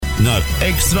naar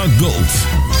Extra Gold.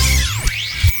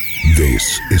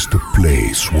 This is the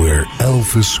place where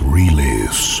Elvis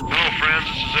relives. Hello, friends.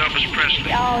 This is Elvis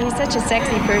Presley. Oh, he's such a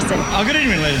sexy person. Oh, good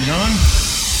evening, ladies and gentlemen.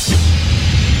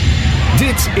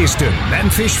 Dit is de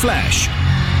Memphis Flash.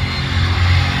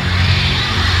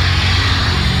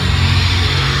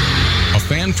 A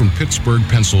fan from Pittsburgh,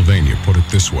 Pennsylvania put it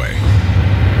this way.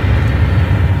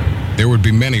 There would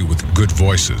be many with good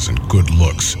voices and good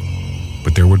looks,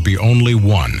 but there would be only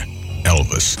one,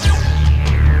 Elvis.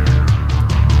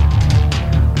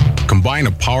 Combine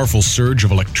a powerful surge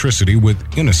of electricity with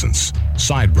innocence,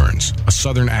 sideburns, a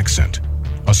southern accent,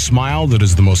 a smile that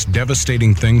is the most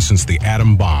devastating thing since the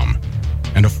atom bomb,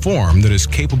 and a form that is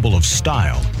capable of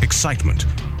style, excitement,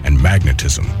 and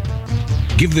magnetism.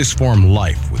 Give this form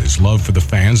life with his love for the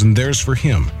fans and theirs for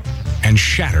him, and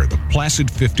shatter the placid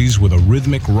 50s with a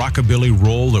rhythmic rockabilly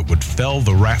roll that would fell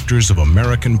the rafters of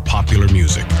American popular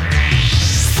music.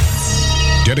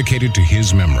 Dedicated to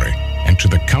his memory and to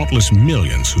the countless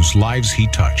millions whose lives he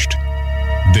touched,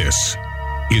 this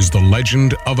is the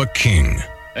legend of a king.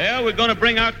 Well, we're going to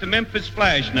bring out the Memphis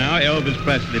Flash now, Elvis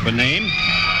Presley by name.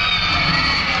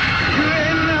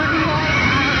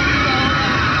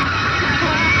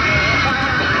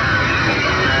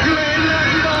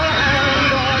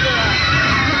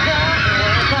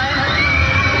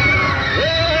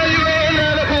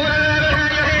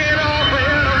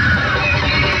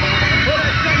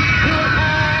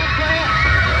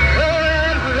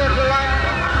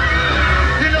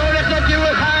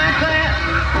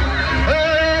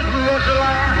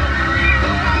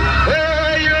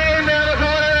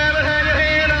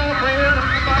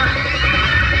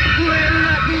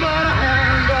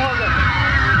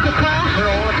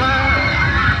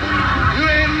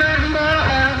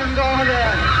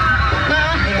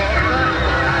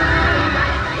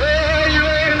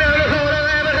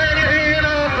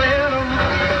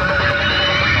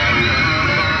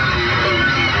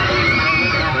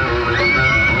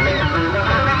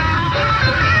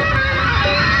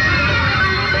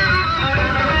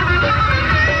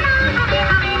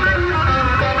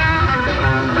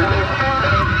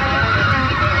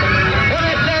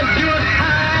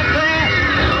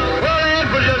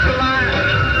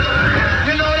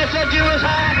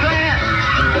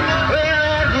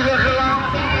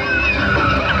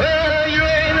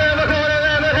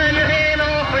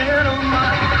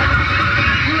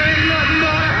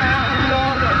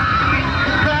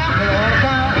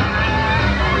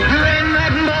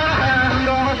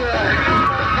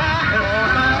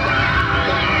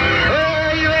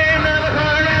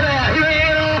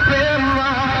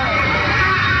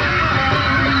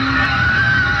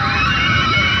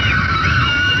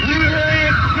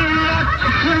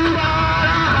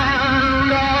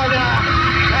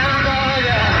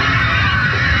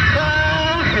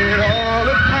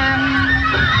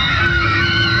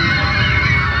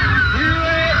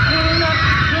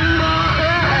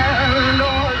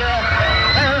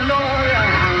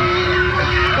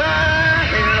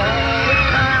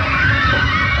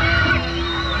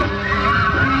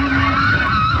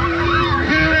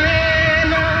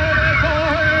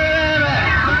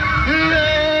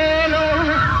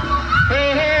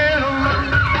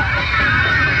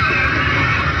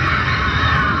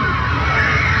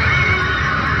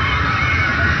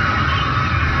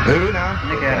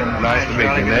 Nice to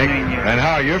meet you, Nick. And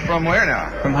how, you're from where now?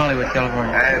 From Hollywood,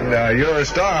 California. And you're a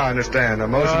star, I understand, a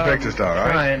motion picture star,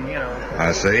 right? Trying, you know.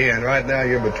 I see. And right now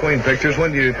you're between pictures.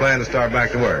 When do you plan to start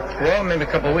back to work? Well, maybe a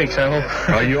couple of weeks, I hope.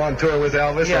 Are you on tour with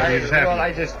Elvis? Yeah, or are you just happy? well,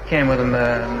 I just came with him.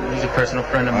 He's a personal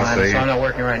friend of mine, so I'm not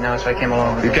working right now, so I came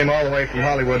along with him. You came all the way from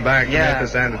Hollywood back to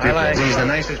Memphis and to Tupelo. He's the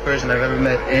nicest person I've ever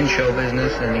met in show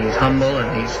business, and he's humble,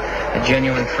 and he's a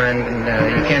genuine friend,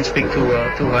 and you can't speak too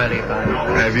highly about him.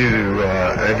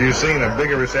 Have you seen a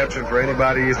bigger reception for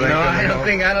anybody, you think? No, I don't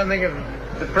think if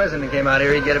the president came out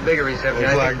here, he'd get a bigger reception.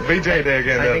 It's like BJ Day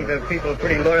again. I think the people are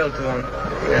pretty loyal to him,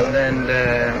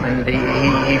 and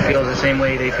he feels the same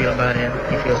way they feel about him.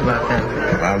 He feels about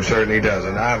them. I'm certain he does,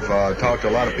 and I've talked to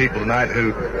a lot of people tonight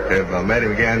who have met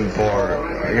him again for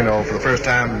the first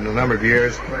time in a number of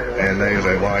years, and they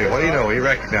say, "Well, what do you know? He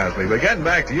recognized me." But getting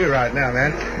back to you right now,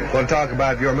 man, I want to talk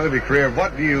about your movie career.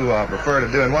 What do you prefer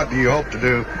to do, and what do you hope to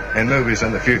do in movies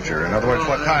in the future? In other words,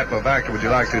 what type of actor would you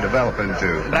like to develop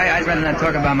into? I'd rather not talk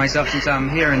talk about myself since I'm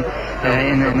here in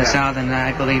the South, and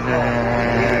I believe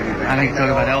I like to talk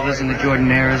about Elvis and the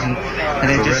Jordanaires, and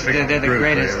they're the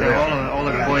greatest. All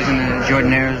the boys in the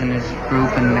Jordanaires and his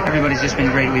group, and everybody's just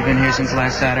been great. We've been here since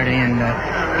last Saturday, and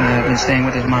I've been staying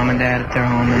with his mom and dad at their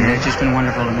home, and it's just been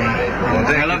wonderful to me.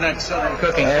 I love that Southern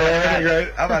cooking.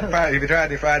 Great. How about fried? Have you tried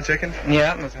any fried chicken?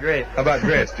 Yeah, that's great. How about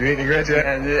grits? Do you eat any grits yet?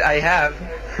 I have.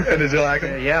 Did you like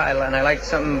them? Yeah, and I like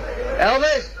something.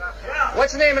 Elvis,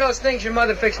 what's the name of those things your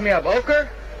mother fixed me up? Ochre?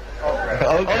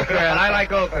 Ochre, and I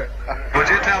like ochre. Would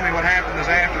you tell me what happened this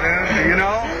afternoon? Do you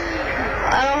know?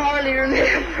 I don't hardly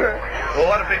remember. Well,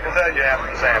 what do people tell you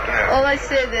happened this afternoon? Well, they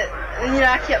said that,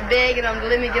 I kept begging them to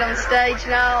let me get on stage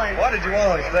now. And what did you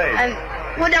want on stage? And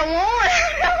what I want?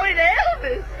 I wanted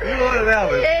Elvis. You wanted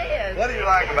Elvis? Yes. What do you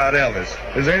like about Elvis?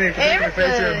 Is there any particular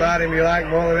feature about him you like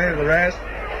more than any of the rest?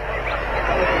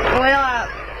 Well,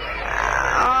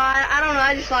 I don't know.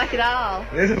 I just like it all.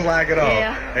 You just like it all?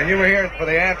 Yeah. And you were here for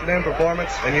the afternoon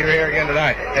performance, and you were here again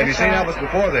tonight. Have you seen Elvis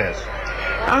before this?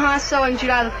 I saw him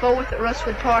July the 4th at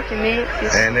Rustwood Park in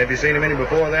Memphis. And have you seen him any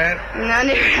before that? No, I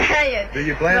never had. Do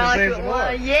you plan to see him some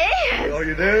more? Yes. Oh,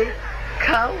 you do?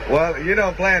 Cool. Well, you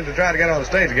don't plan to try to get on the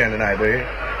stage again tonight, do you?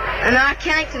 And I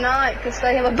can't tonight because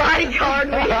they have a bodyguard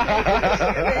with me.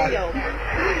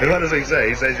 And what does he say?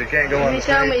 He says you can't go on the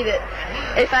stage? He told me that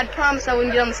if I'd promised I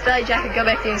wouldn't get on the stage, I could go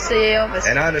back there and see Elvis.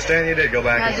 And I understand you did go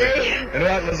back and see him. And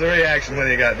what was the reaction when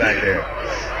you got back there?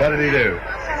 What did he do?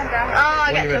 Oh,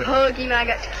 I got to hug him, I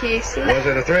got to kiss him. Was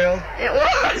it a thrill? It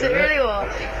was, it really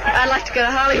was. I'd like to go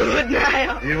to Hollywood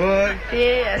now. You would?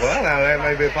 Yes. Well, now that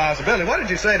may be a possibility. What did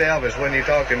you say to Elvis when you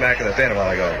talked to him back in the tent a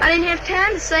while ago? I didn't have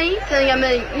time to say anything. I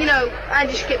mean, I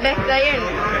just get back there and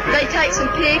they take some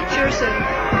pictures and...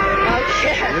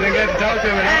 Okay. You didn't get to talk to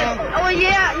him at all? Well,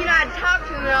 yeah, I'd talk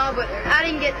to him and all, but I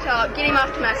didn't get to get him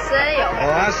off to myself. Oh,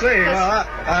 I see. Well,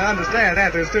 I understand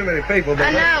that. There's too many people. But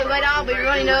I know. They'd all be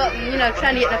running up and,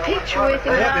 trying to get in a picture with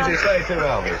him. What did you say to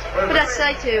Elvis? What did I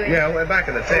say to him? Yeah, well, back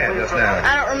in the tent just now.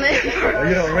 I don't remember.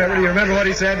 You don't remember? Do you remember what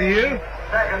he said to you?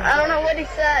 I don't know what he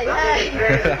said. Hey,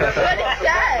 what did he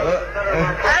say?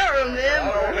 I don't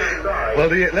remember. Well,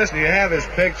 do you have his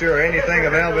picture or anything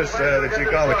of Elvis that you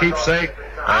call a keepsake?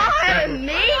 I have a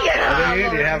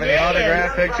million. Do you have any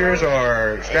autograph pictures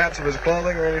or scraps of his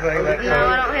clothing or anything like that? No,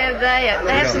 I don't have that.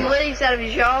 I have some leaves out of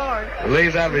his yard.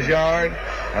 Leaves out of his yard?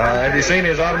 Have you seen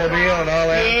his automobile and all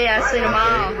that? Yeah, I've seen them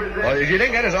all. Well, you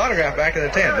didn't get his autograph back in the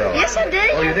tent, though. Yes, I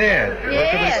did. Oh, you did? Yes. Well,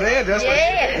 can we see it? Just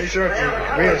be sure it's a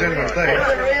real genuine thing. It's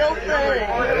a real thing.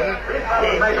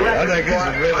 I think this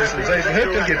is really sensational.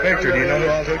 Who took your picture? Do you know who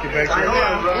all took your picture?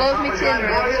 Love me tender.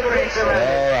 All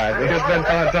right. It's been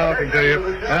fun talking to you,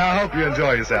 and I hope you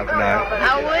enjoy yourself tonight.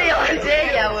 I will. I tell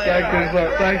you I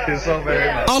will. Thank you so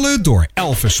very much. Alle door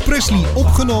Elvis Presley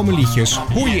opgenomen liedjes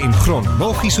hoor je in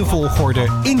chronologische volgorde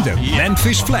in de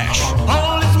Memphis Flash.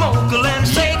 Holy smoke, land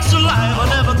sakes alive, I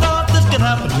never thought this could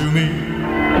happen to me.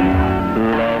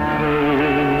 Love me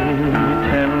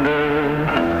tender,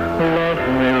 love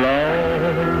me long,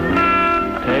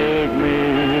 take me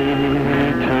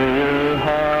to your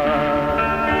heart,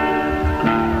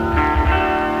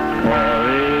 for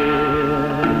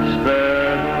it's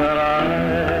there that I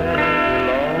belong,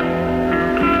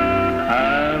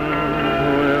 and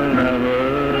will never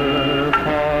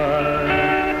part.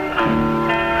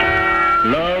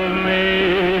 Love me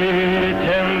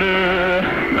tender,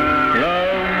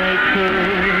 love me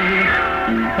true,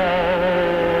 all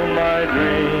my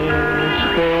dreams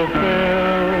fulfill.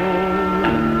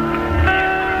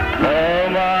 Oh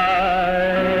my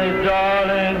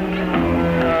darling,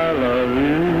 I love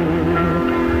you,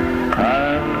 and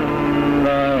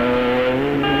I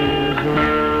always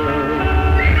will.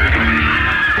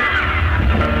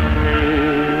 Love me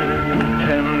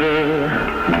tender,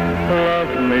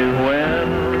 love me when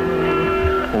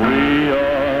we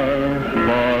are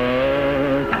far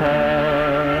apart.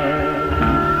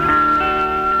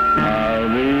 I'll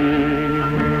be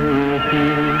with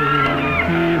you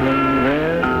even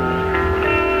then,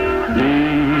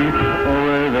 deep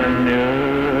within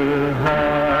your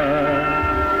heart.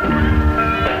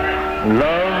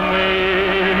 Love me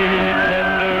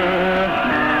tender,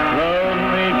 love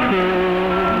me true,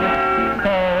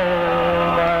 all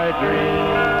my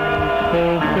dreams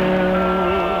fulfill.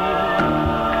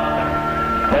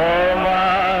 Oh my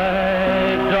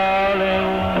darling,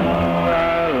 I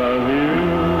love you,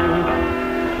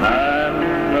 and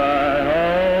I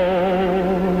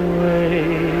always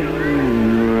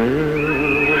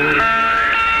will.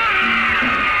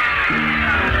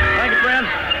 Thank you, friend.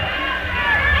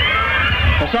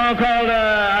 A song called I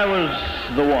Was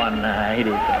the One. He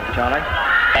did, Charlie.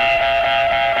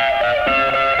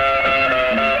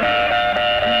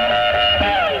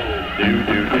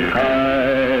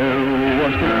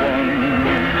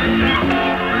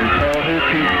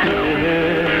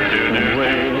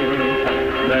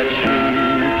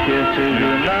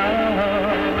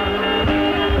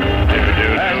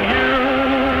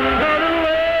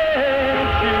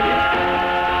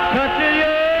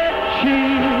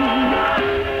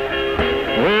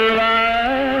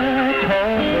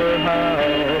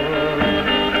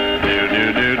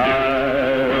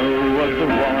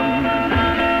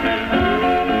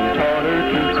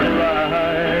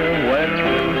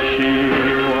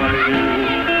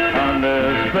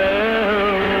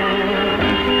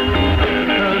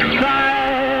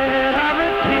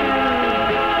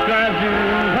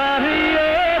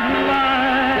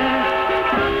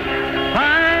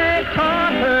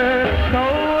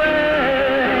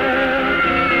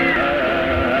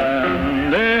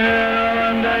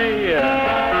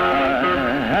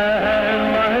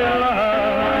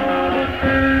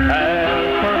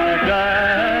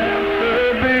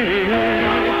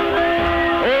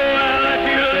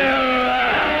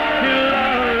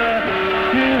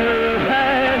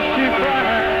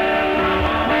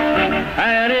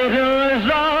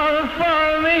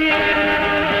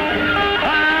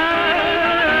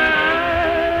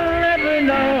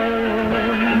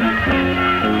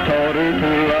 taught her to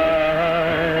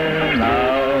lie.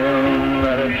 Now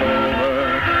that it's over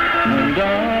and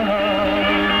done,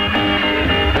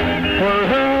 well,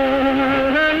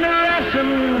 her lesson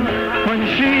when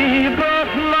she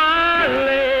broke my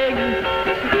leg,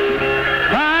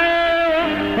 I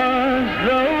was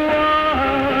the one.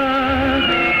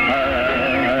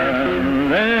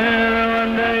 And then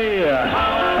one day I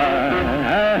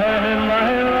had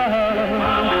my love,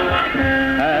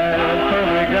 and so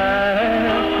we got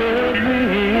to be.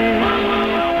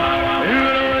 You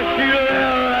know she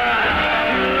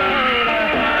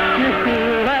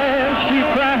laughed, she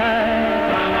cried,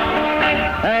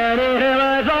 and it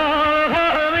was all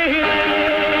for me.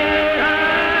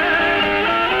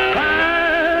 I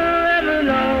never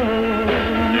know.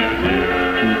 She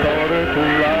taught her to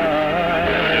lie.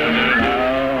 Now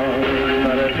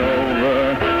that it's over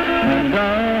and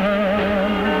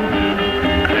done.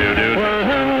 Well,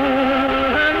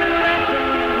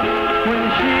 when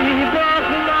she broke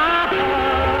my heart,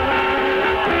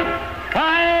 I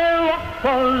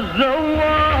was the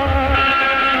one.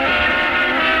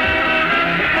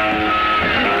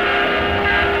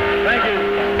 Thank you.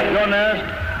 You're next.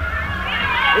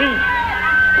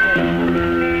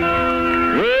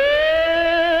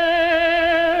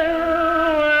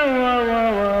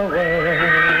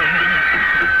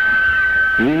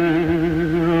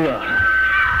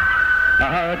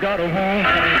 I got a home.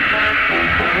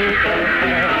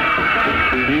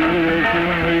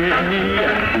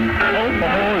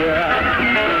 Oh, yeah.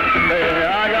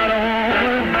 I got a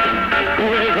home.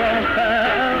 We're gonna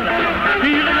stand.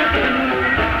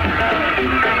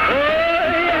 Oh,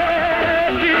 yeah.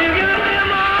 She gives me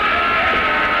more.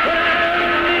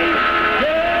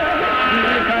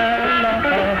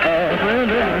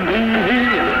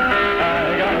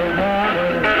 I got a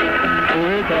home.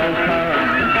 We're gonna stand.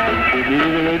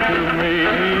 Give it to me.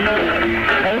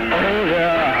 Oh,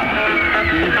 yeah.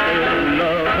 She said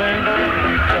loving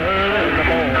early in the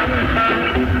morning.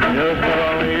 Just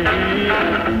for me.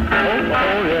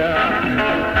 Oh, yeah. She said loving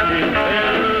early in the morning.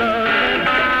 Just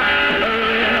for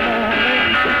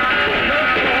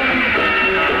me.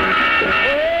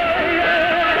 Oh, yeah.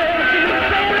 She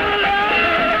said loving just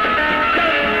for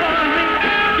me.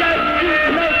 Just to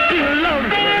make you love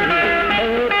me.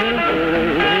 Oh,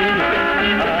 temporary.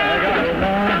 I got a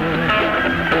woman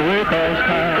with us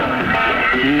time.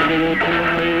 She give it to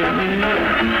me.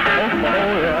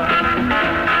 Oh, yeah.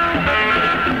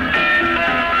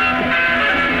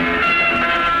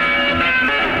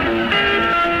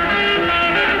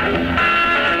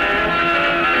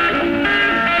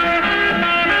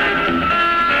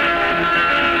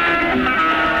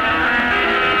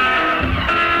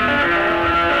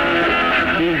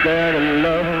 She's there to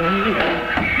love me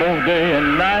both day and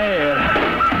night.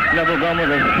 Never come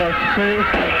with a fussy,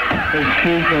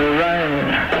 excuse me right.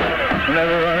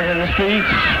 Never running in the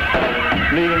streets,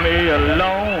 leaving me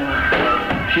alone.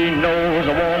 She knows a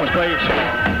woman's place.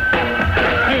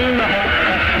 You know.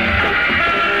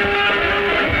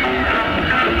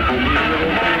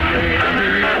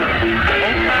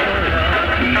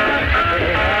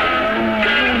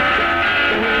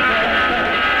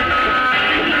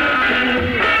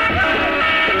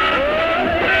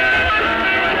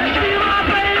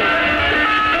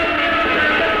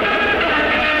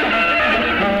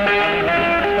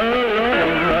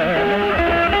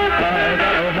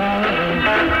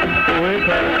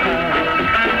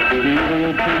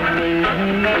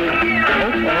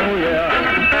 Oh, yeah.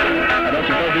 I don't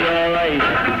suppose you're all right.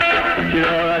 You're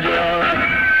all right, you're all right.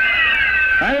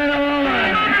 I don't know all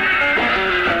right.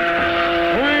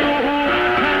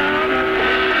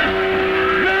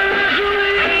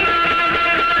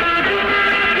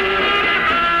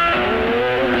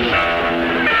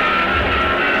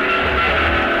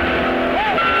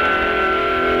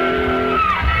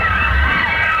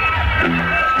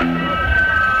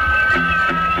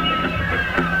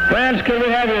 Friends, could we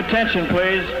have your attention,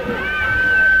 please?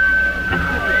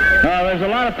 There's a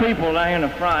lot of people down here in the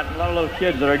front, a lot of little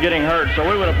kids that are getting hurt, so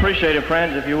we would appreciate it,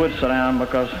 friends, if you would sit down,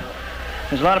 because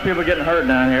there's a lot of people getting hurt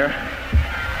down here.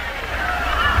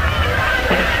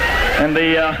 And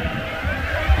the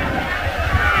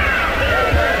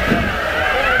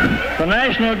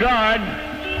National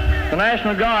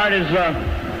Guard is,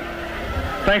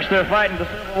 thinks they're fighting the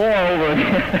Civil War over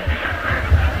again.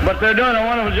 But they're doing a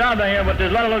wonderful job down here, but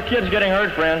there's a lot of little kids getting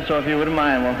hurt, friends, so if you wouldn't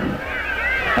mind, well,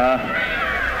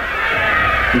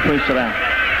 you please sit down.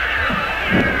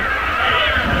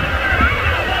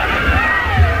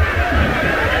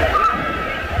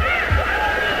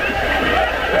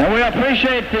 And we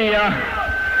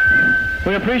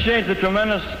appreciate the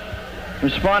tremendous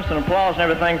response and applause and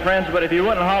everything, friends, but if you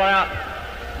wouldn't holler out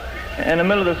in the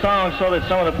middle of the song so that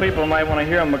some of the people might want to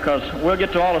hear them, because we'll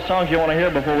get to all the songs you want to hear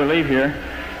before we leave here,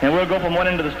 and we'll go from one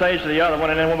end of the stage to the other one,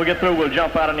 and then when we get through, we'll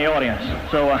jump out in the audience.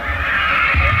 So,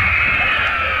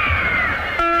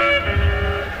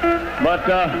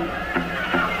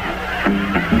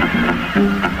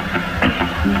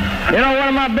 you know, one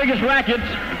of my biggest records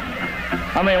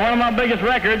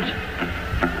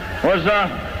was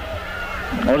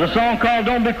a song called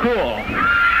Don't Be Cruel.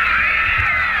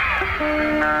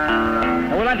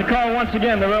 I would like to call once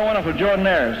again the real wonderful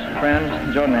Jordanaires, friends,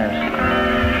 Jordanaires.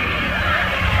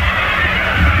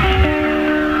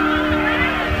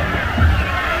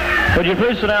 Would you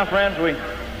please sit down, friends?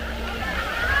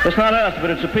 It's not us, but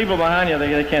it's the people behind you.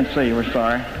 They can't see. We're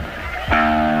sorry.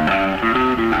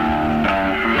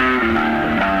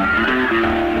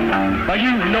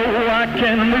 You know I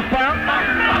can be found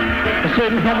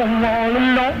sitting home all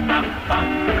alone.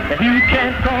 If you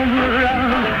can't come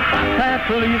around,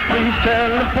 please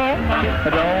telephone.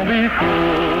 Don't be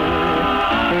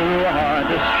cruel,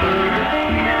 heart is true.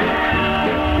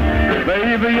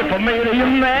 Baby, if I made you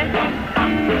mad,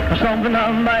 something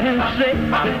I might say,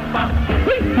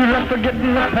 you left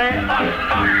forgetting the past.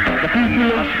 The future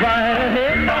looks right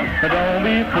ahead. Don't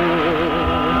be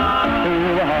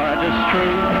cruel, heart is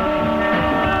true.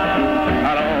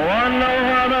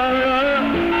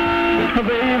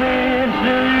 Baby, it's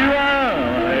who you are.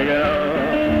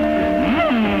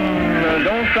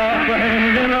 Don't stop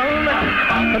hanging on.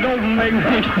 Don't make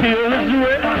me feel this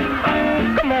way.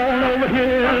 Come on over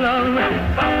here, love me.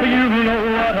 You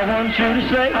know what I want you to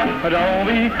say. Don't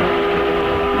be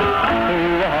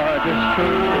cruel. Heart is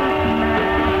true.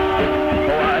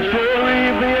 Oh, I surely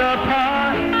be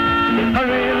apart. I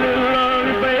really love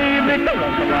you, baby. Come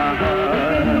on to my heart.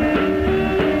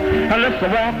 Let's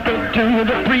walk up to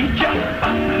the preacher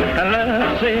and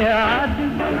let's say I do.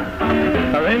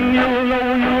 Then you'll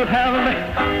know you'll have me,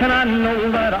 and I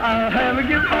know that I'll have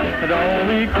you. Don't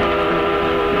be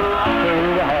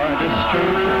cruel, the heart is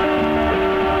true.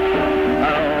 I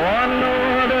don't want no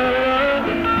other love,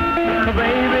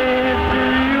 baby, it's who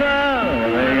you are.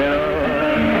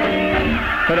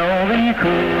 Don't be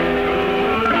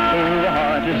cruel, the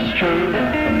heart is true.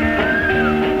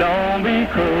 Don't be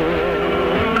cruel.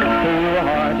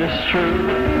 It's true. I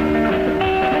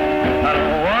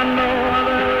don't want no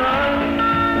other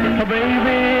love,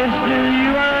 baby, it's who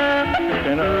you are.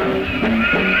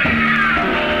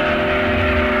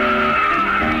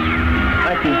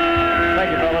 Thank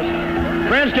you, fellas.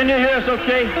 Friends, can you hear us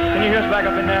okay? Can you hear us back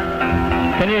up in there?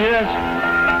 Can you hear us?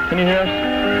 Can you hear us?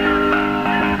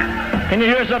 Can you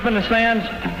hear us up in the stands?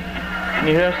 Can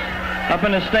you hear us? Up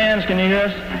in the stands, can you hear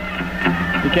us?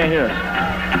 You can't hear us.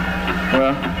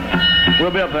 Well,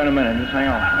 we'll be up there in a minute. Just hang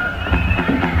on.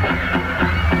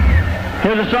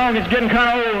 Here's a song that's getting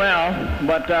kind of old now,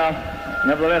 but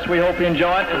nevertheless, we hope you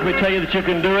enjoy it as we tell you that you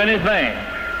can do anything.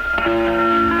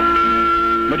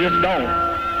 But just don't.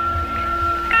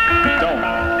 Just don't.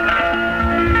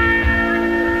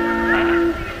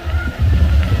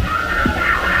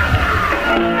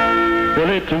 Well,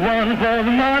 it's one for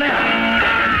the money,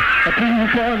 a two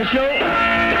for the show,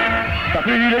 a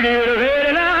three to get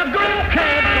ready. Now go,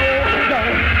 can't go.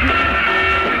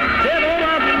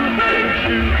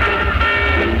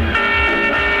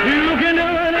 You can do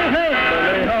anything, but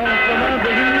lay off from my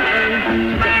baby.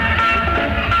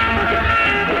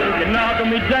 You can knock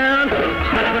me down,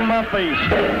 slap in my face,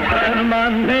 and my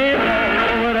name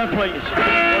all over the place.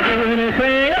 I'll do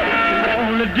anything you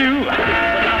want to do.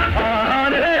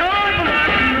 Honey, lay off from my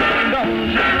shoes, don't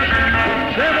you?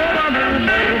 Step on my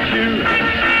boots, shoes.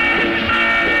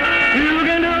 You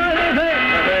can do anything,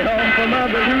 but lay off from my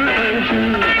baby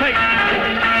shoes. Hey.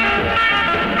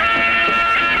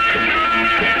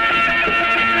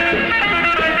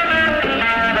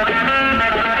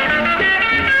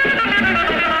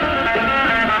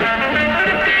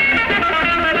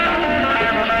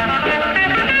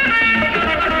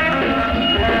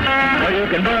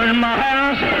 Burn my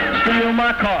house, steal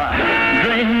my car,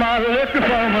 drink my liquor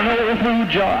from an old food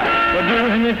jar. But do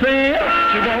anything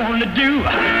else you want to do,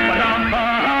 but I'm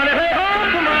honey, lay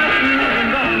off of my shoes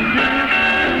and don't do.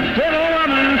 Step on my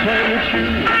blue suede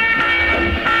shoes.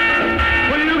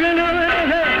 Well, you can do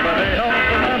anything, but lay off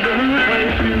of my blue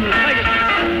suede shoes. Take it.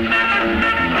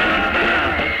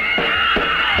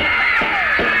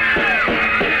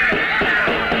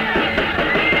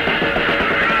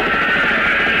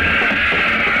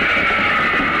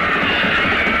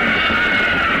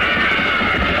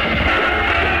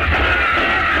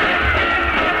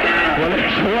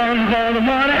 One for the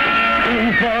money,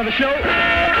 two for the show,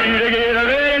 three to get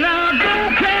ready. Now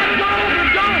go, can't go.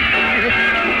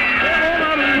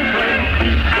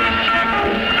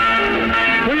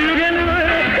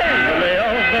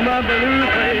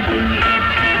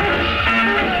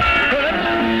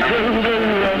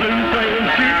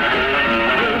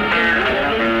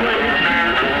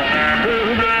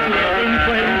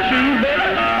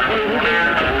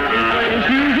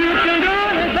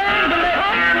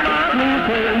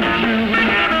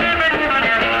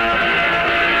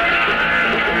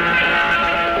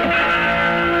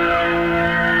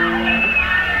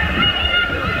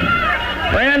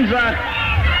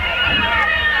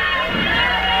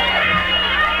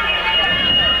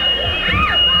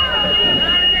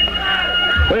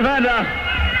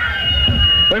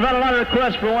 We've had a lot of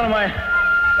requests for one of my.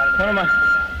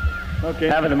 Okay.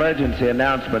 Have an emergency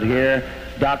announcement here.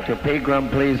 Dr. Pegram,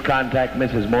 please contact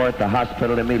Mrs. Moore at the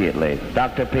hospital immediately.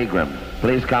 Dr. Pegram,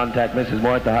 please contact Mrs.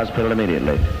 Moore at the hospital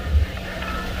immediately.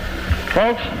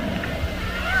 Folks,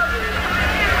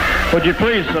 would you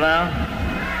please sit down?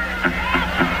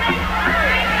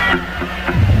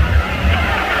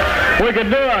 We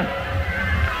could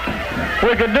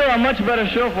do a much better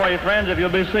show for you, friends, if you'll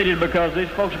be seated, because these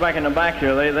folks back in the back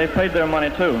here, they paid their money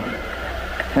too,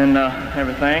 and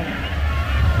everything.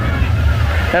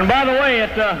 And by the way,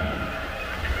 it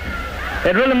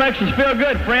really makes us feel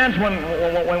good, friends,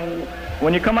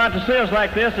 when you come out to see us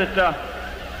like this.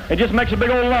 It just makes a big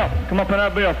old lump come up in our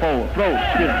bill throat.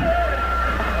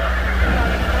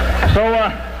 So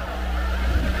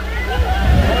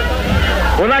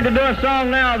we'd like to do a song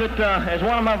now that is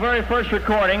one of my very first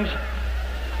recordings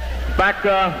back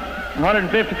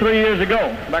 153 years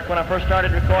ago, back when I first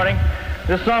started recording.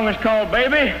 This song is called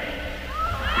Baby.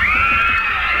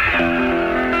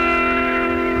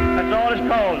 That's all it's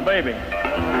called, Baby.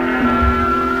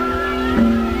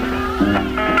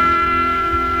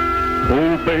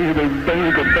 Oh, baby, baby, baby,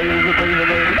 baby, baby, baby,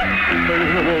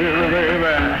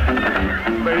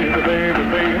 baby, baby,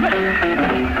 baby,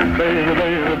 baby,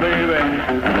 baby, baby,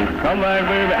 come back,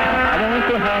 baby, I want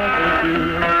to have with you.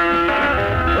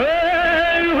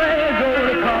 Well, you ain't go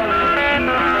to college,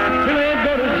 you ain't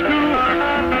go to school,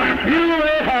 you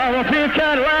may have a big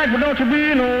Cadillac, but don't you be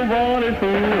nobody's fool.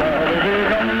 Oh, baby,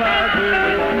 come back, baby,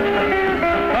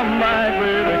 come back,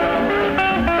 baby,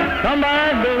 come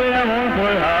back, baby, I want to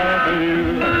play hard.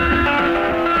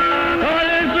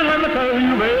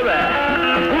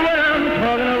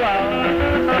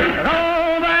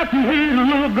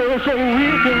 So we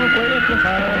can play some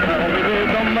time.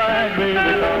 Baby, come back, baby,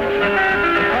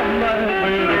 come back,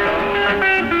 baby,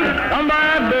 come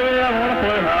back, baby, I wanna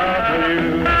play hard for you.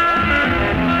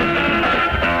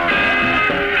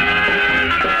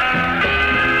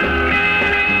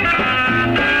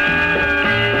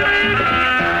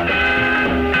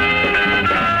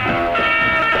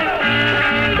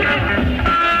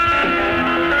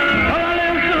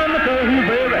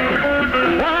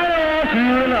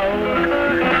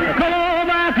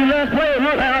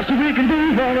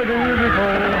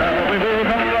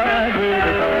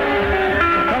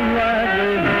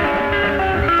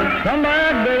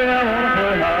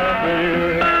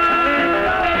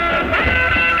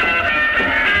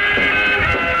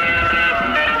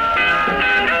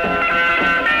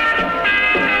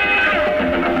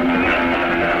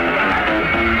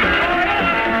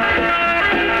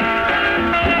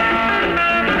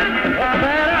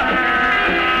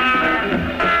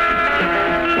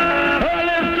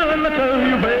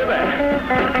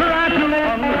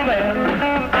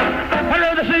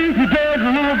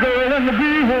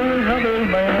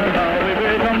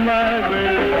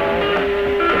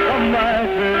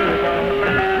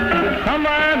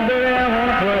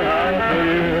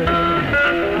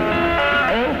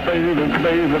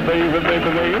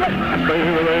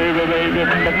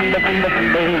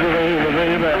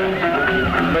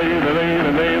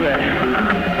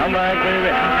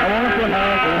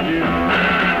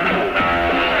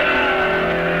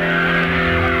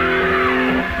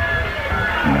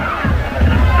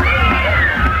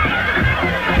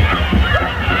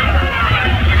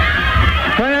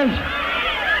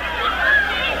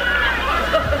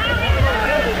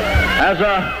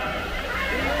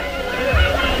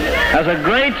 As a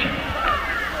great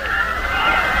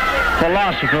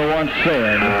philosopher once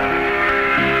said,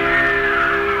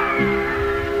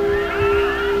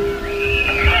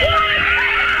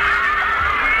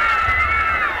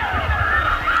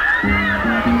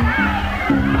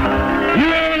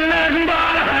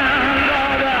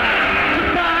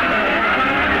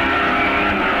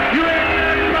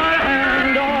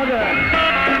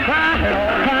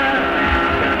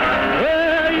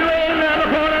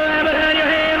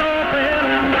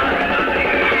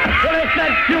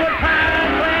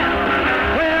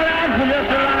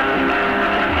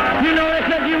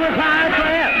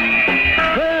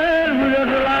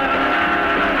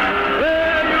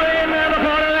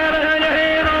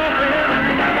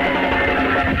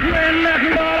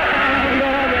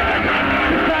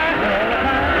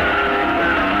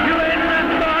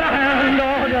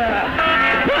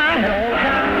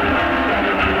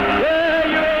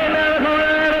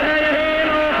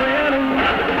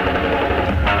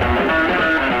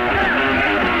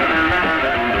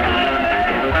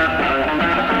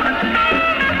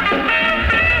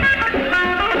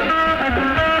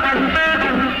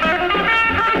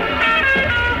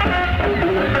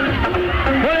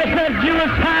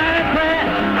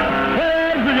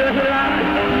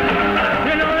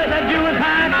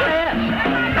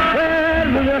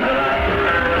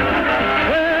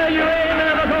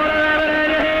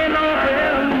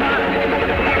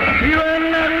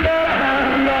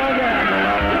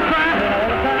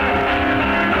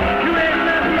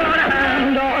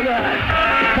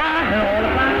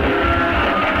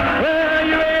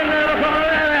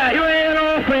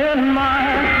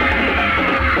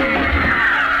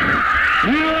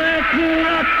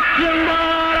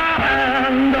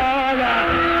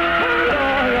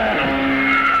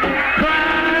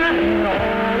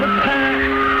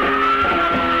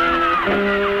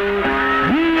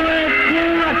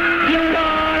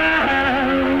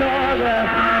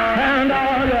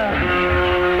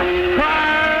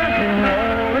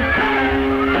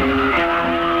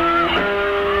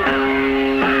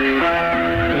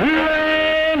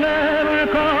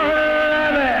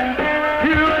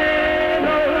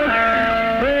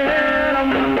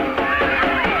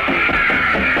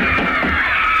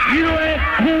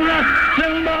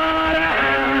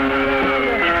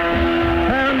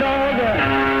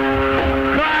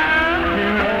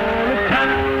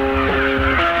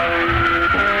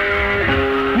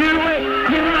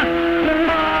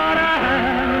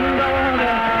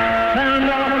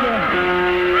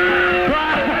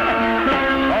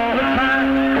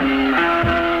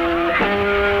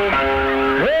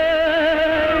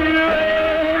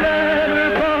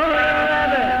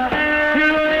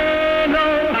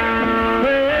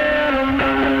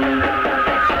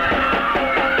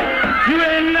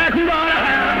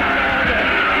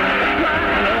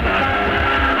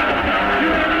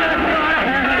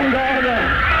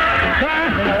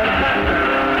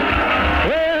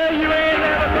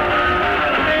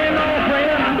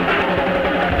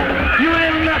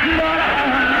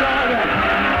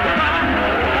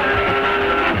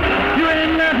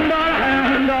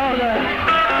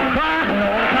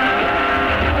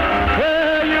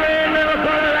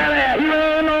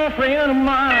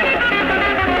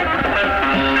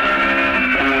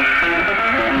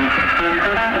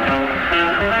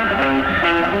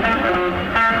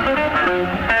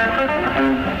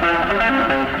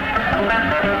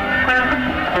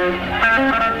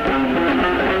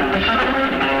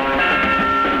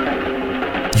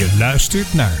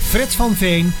 Luistert naar Fred van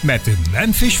Veen met de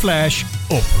Memphis Flash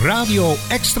op Radio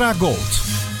Extra Gold.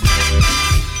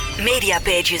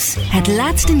 Mediapages. Het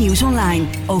laatste nieuws online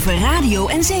over radio-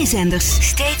 en zeezenders.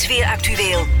 Steeds weer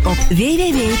actueel op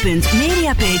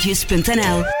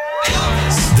www.mediapages.nl.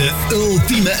 De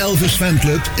ultieme Elvis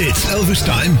fanclub It's Elvis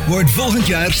Time wordt volgend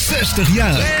jaar 60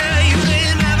 jaar.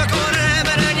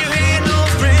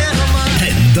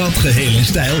 En dat geheel in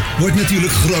stijl wordt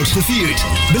natuurlijk groots gevierd.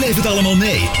 Beleef het allemaal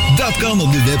mee. Dat kan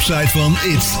op de website van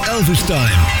It's Elvis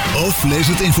Time. Of lees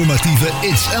het informatieve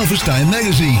It's Elvis Time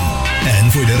magazine.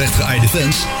 En voor de rechtgeaarde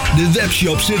fans, de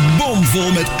webshop zit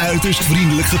bomvol met uiterst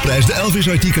vriendelijk geprijsde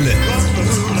Elvis-artikelen.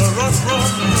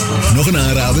 Nog een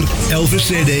aanrader, Elvis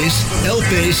CD's,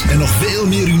 LP's en nog veel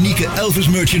meer unieke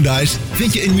Elvis-merchandise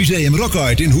vind je in Museum Rock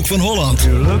Art in Hoek van Holland.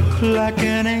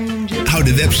 Hou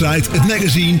de website, het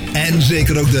magazine en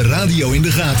zeker ook de radio in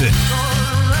de gaten.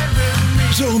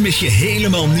 Zo mis je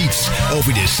helemaal niets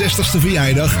over de 60ste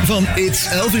verjaardag van It's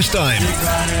Elvis Time.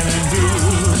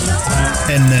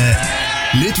 En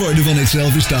lid worden van It's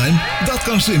Elvis Time? Dat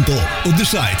kan simpel op de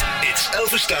site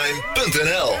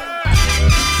itselvistime.nl.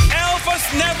 Elvis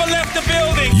never left the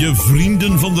building. Je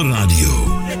vrienden van de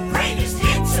radio.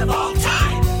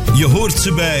 Je hoort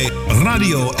ze bij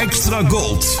Radio Extra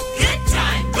Gold.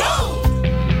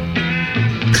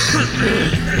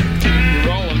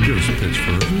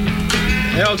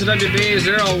 LTWB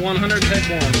 0100,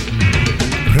 take 1.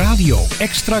 Radio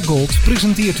Extra Gold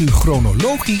presenteert u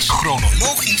chronologisch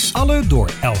alle door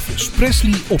Elvis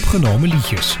Presley opgenomen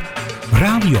liedjes.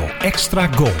 Radio Extra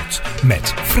Gold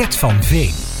met Fred van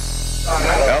Veen.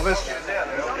 Elvis,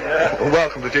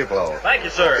 welcome to Tupelo. Thank you,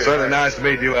 sir. Certainly nice to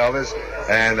meet you, Elvis.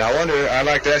 And I'd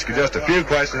like to ask you just a few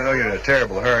questions. I know you're in a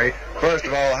terrible hurry. First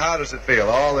of all, how does it feel,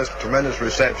 all this tremendous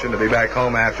reception to be back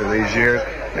home after these years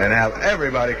and have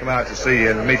everybody come out to see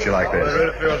you and meet you like this? Well, it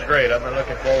really feels great. I've been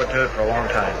looking forward to it for a long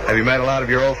time. Have you met a lot of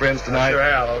your old friends tonight? Sure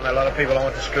have. I've met a lot of people I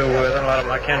went to school with and a lot of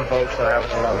my kinfolks that I have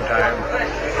for a long time.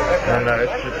 And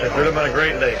it's really been a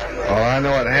great day. Oh, I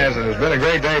know it has, and it's been a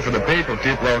great day for the people of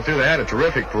Tupelo, too. They had a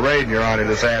terrific parade in your honor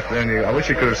this afternoon. I wish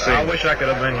you could have seen it. I wish I could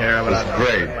have been here, but I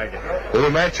couldn't make it. Well, we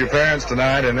met your parents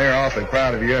tonight, and they're awfully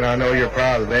proud of you, and I know you're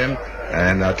proud of them.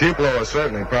 And Tupelo is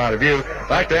certainly proud of you. I'd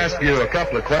like to ask you a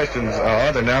couple of questions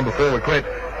other now before we quit.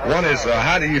 One is,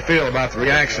 how do you feel about the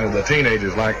reaction of the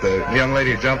teenagers, like the young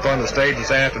lady who jumped on the stage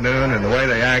this afternoon and the way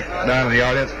they act down in the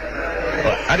audience?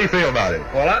 How do you feel about it?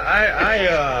 Well,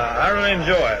 I really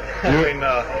enjoy it. I mean,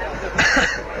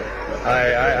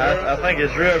 I think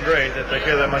it's real great that they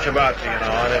care that much about you, you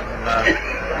know.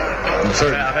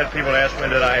 I've had people ask me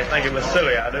that I think it was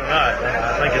silly. I do not.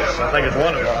 I think it's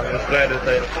wonderful. I'm just glad that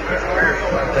they're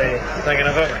thinking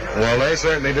of me. Well, they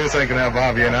certainly do think enough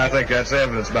of you, and I think that's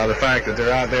evidenced by the fact that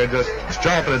they're out there just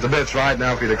chomping at the bits right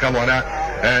now for you to come on out.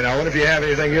 And I wonder if you have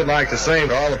anything you'd like to say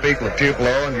to all the people of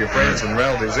Tupelo and your friends and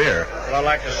relatives here. Well, I'd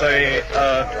like to say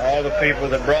to all the people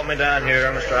that brought me down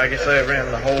here, Mr. Aggie Saver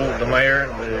and the mayor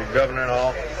and the governor and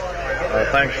all,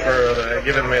 thanks for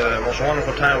giving me the most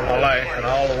wonderful time of my life and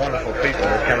all the wonderful people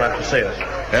that came out to see us.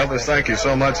 Elvis, thank you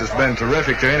so much. It's been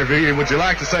terrific to interview you. Would you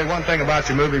like to say one thing about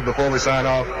your movie before we sign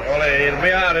off? Well, it'll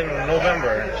be out in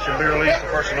November. It should be released the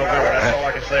 1st of November. That's all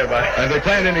I can say about it. Have they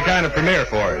planned any kind of premiere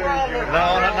for it?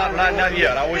 No, not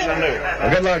yet. I wish I knew. Well,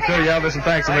 good luck to you, Elvis, and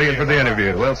thanks a million for the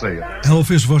interview. We'll see you.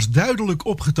 Elvis was duidelijk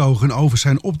opgetogen over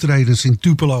zijn optredens in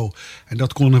Tupelo. En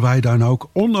dat konden wij dan ook,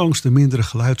 ondanks de mindere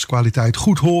geluidskwaliteit,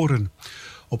 goed horen.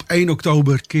 Op 1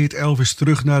 oktober keert Elvis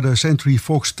terug naar de Century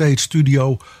Fox Stage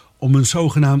Studio om een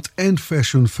zogenaamd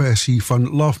end-version versie van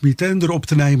Love Me Tender op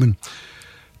te nemen.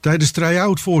 Tijdens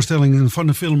try-out voorstellingen van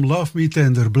de film Love Me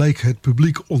Tender bleek het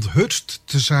publiek onthutst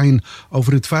te zijn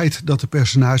over het feit dat de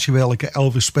personage welke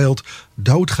Elvis speelt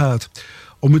doodgaat.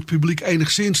 Om het publiek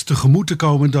enigszins tegemoet te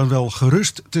komen dan wel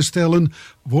gerust te stellen,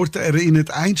 wordt er in het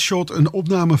eindshot een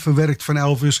opname verwerkt van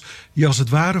Elvis die als het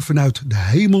ware vanuit de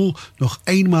hemel nog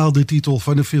eenmaal de titel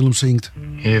van de film zingt.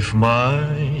 If my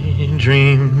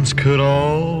dreams could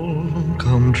all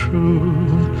come true,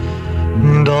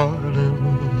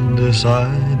 darling, this I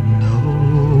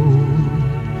know,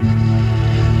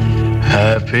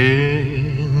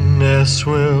 happiness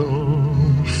will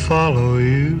follow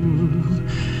you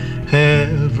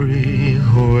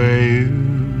everywhere you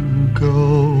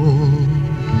go.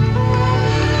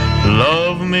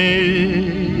 Love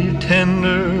me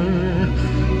tender,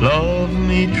 love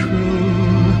me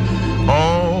true,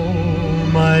 all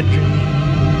my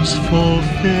dreams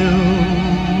fulfill.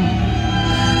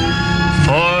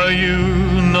 For you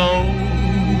know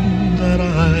that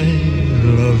I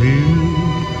love you,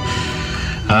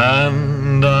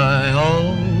 and I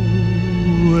always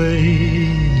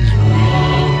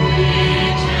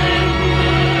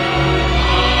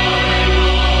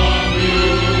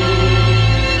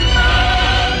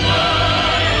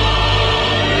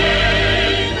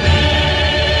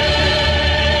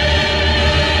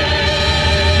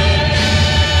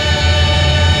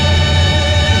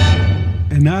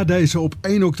Na deze op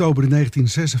 1 oktober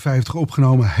 1956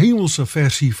 opgenomen hemelse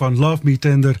versie van Love Me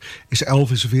Tender is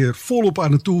Elvis weer volop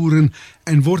aan het toeren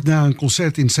en wordt na een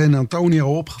concert in San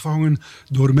Antonio opgevangen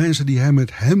door mensen die hem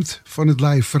het hemd van het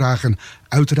lijf vragen.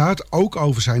 Uiteraard ook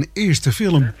over zijn eerste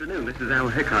film. Good afternoon, this is Al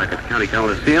Hickok at the County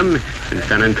Coliseum in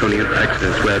San Antonio,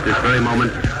 Texas, where at this very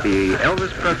moment the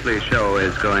Elvis Presley show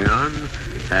is going on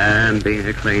and being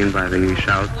acclaimed by the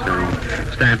shouts and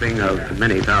stamping of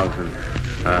many thousand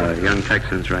young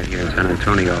Texans right here in San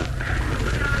Antonio.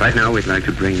 Right now we'd like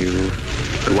to bring you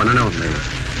the one and only,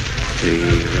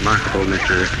 the remarkable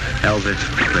Mr. Elvis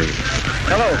Presley.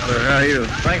 Hello, sir. How are you?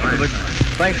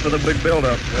 Thanks for the big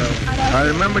build-up. I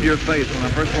remembered your face when I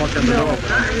first walked in the door.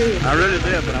 I really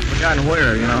did, but I've forgotten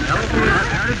where, you know.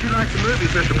 How did you like the movie,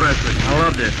 Mr. Presley? I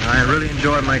loved it. I really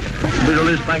enjoyed making it. It'll be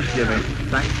released Thanksgiving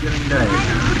Day.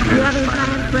 Do you have any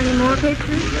plans for any more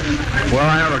pictures? Well,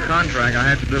 I have a contract. I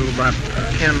have to do about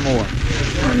 10 more.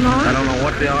 10 more? I don't know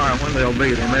what they are or when they'll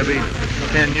be. They may be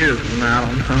 10 years from now. I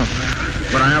don't know.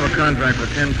 But I have a contract for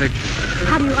 10 pictures.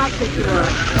 How do you like picture work?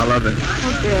 I love it.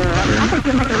 Oh, good. I think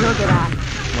you'll make a real good actor.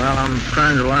 Well, I'm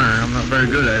trying to learn. I'm not very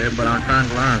good at it, but I'm trying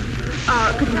to learn.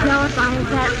 Could you tell us by any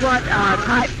chance what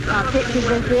type of picture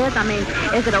this is? I mean,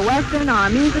 is it a Western or a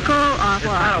musical or what?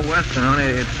 It's not a Western,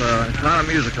 honey. It's not a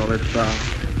musical. It's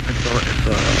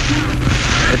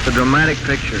a dramatic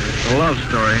picture. It's a love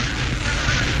story,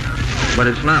 but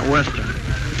it's not Western.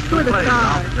 Who are the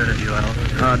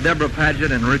stars? Deborah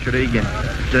Paget and Richard Egan.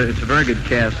 It's a very good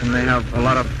cast, and they have a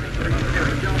lot of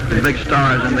big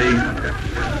stars in the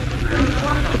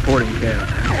supporting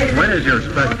cast. When is your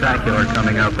spectacular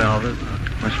coming up, Elvis?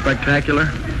 My spectacular?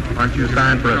 Aren't you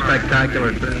signed for a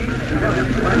spectacular?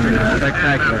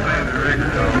 Spectacular.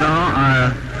 No,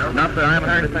 not that I haven't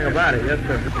heard anything about it. Yes,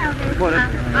 sir.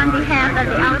 On behalf of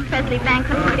the Elvis Presley Bank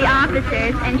Committee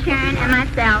officers and Sharon and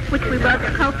myself, which we both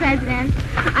are co-presidents,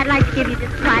 I'd like to give you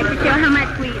this plaque to show how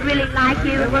much we really like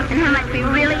you and how much we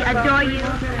really adore you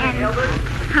and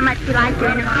how much we like your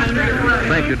entertainment.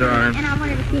 Thank you, darling. And I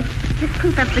wanted to see, just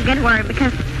keep up the good work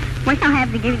because we're so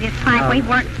happy to give you this plaque. We've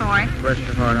worked for it. Bless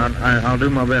your heart. I'll do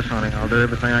my best, honey. I'll do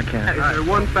everything I can. Is there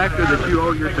one factor that you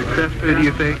owe your success to, do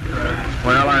you think?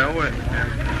 Well, I owe it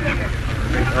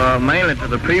mainly to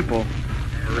the people.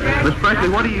 Miss Presley,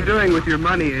 what are you doing with your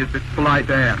money, if it's polite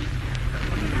to ask?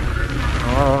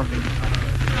 Oh,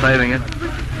 saving it.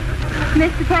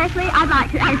 Mr. Presley, I'd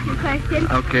like to ask you a question.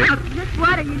 Okay. Just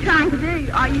what are you trying to do?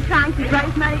 Are you trying to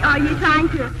raise money? Or are you trying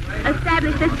to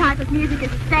establish this type of music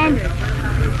as a standard?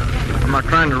 I'm not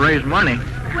trying to raise money.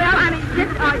 Well, I mean,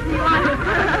 just, do you want to...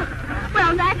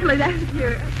 Well, naturally,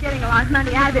 you're getting a lot of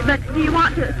money out of it, but do you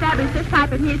want to establish this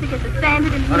type of music as a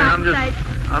standard in the United States?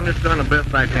 I'm just doing the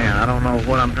best I can. I don't know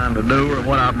what I'm trying to do or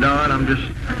what I've done. I'm just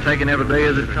taking every day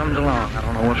as it comes along. I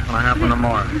don't know what's going to happen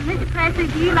tomorrow. Mr. Presley,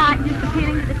 do you like just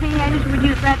appealing to the teenagers, or would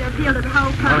you rather appeal to the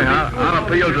whole country? I'd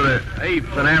appeal to the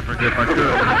apes in Africa if I could.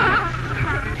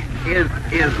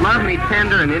 Is Love Me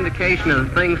Tender an indication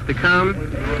of things to come?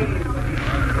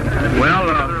 Well,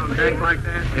 like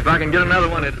that. If I can get another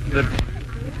one that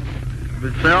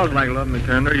sells like Love Me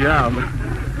Tender, yeah.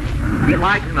 You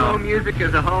like soul music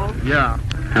as a whole? Yeah.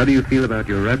 How do you feel about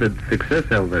your rapid success,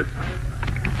 Elvis?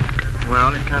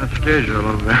 Well, it kind of scares you a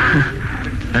little bit.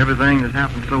 Everything has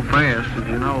happened so fast, as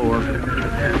you know.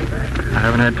 I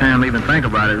haven't had time to even think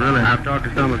about it, really. I've talked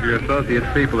to some of your associates,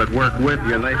 people that work with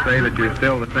you, and they say that you're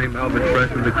still the same Elvis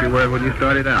Presley that you were when you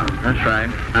started out. That's right.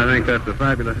 I think that's a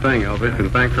fabulous thing, Elvis, and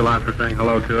thanks a lot for saying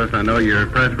hello to us. I know you're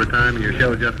pressed for time and your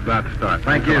show's just about to start.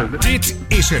 Thank you. Dit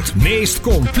is het meest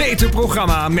complete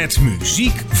programma met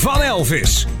muziek van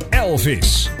Elvis.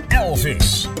 Elvis,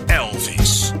 Elvis,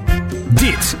 Elvis.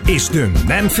 Dit is de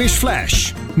Memphis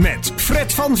Flash met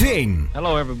Fred van Veen.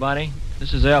 Hello everybody,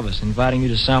 this is Elvis, inviting you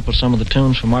to sample some of the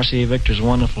tunes from RCA Victor's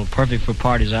wonderful Perfect for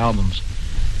Parties albums.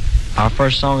 Our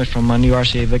first song is from my new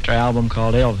RCA Victor album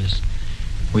called Elvis.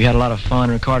 We had a lot of fun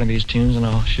recording these tunes, and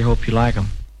I sure hope you like them.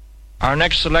 Our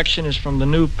next selection is from the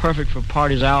new Perfect for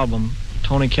Parties album,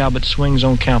 Tony Calvert Swings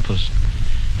on Campus.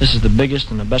 This is the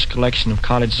biggest and the best collection of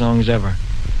college songs ever.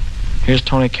 Here's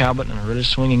Tony Calvert in a really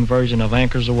swinging version of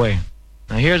Anchors Away.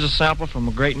 Now here's a sample from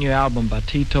a great new album by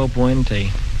Tito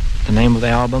Puente. The name of the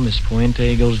album is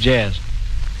Puente Goes Jazz.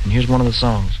 And here's one of the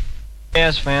songs.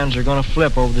 Jazz fans are going to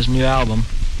flip over this new album,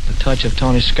 The Touch of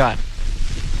Tony Scott.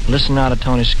 Listen now to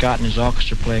Tony Scott and his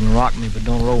orchestra playing Rock Me But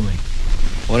Don't Roll Me.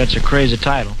 Well, that's a crazy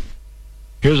title.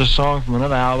 Here's a song from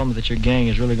another album that your gang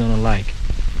is really going to like.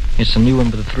 It's a new one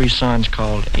with the three sons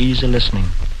called Easy Listening.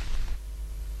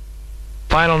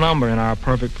 Final number in our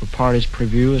Perfect for Parties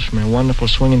preview is from a wonderful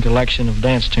swinging collection of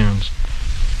dance tunes.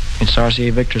 It's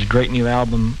RCA Victor's great new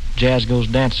album, Jazz Goes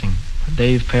Dancing, for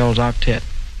Dave Pell's Octet.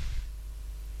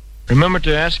 Remember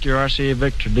to ask your RCA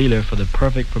Victor dealer for the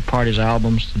Perfect for Parties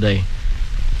albums today.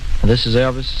 And this is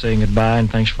Elvis saying goodbye and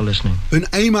thanks for listening. Een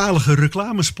eenmalige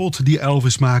reclamespot die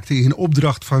Elvis maakte in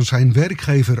opdracht van zijn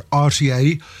werkgever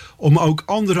RCA om ook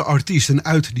andere artiesten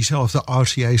uit diezelfde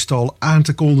RCA-stal aan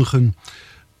te kondigen.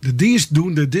 De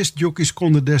dienstdoende discjockeys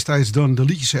konden destijds dan de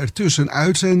liedjes ertussen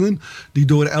uitzenden die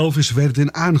door Elvis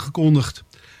werden aangekondigd.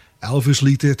 Elvis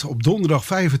liet dit op donderdag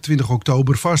 25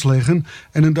 oktober vastleggen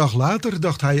en een dag later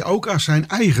dacht hij ook aan zijn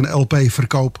eigen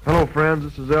LP-verkoop. Hello friends,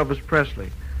 this is Elvis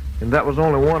Presley. And that was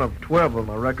only one of 12 of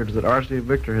my records that RCA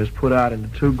Victor has put out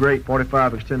into two great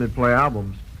 45 extended play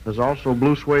albums. There's also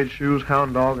Blue Suede Shoes,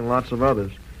 Hound Dog, and lots of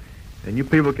others. And you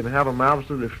people can have them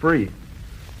absolutely free.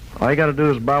 All you got to do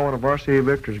is buy one of RCA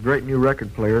Victor's great new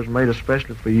record players made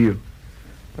especially for you.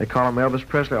 They call them Elvis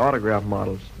Presley autograph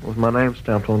models with my name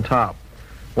stamped on top.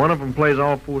 One of them plays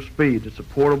all 4 speeds. It's a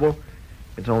portable.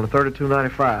 It's only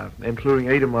 $32.95, including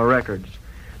 8 of my records.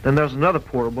 Then there's another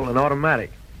portable, an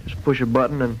automatic. Just push a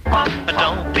button and...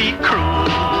 Don't be cruel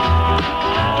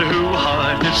to who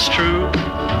heart is true.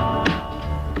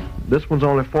 This one's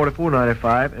only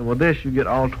 $44.95, and with this you get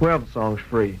all 12 songs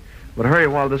free. But hurry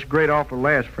while this great offer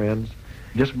lasts, friends.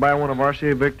 Just buy one of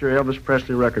RCA Victor Elvis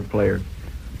Presley record players.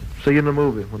 See you in the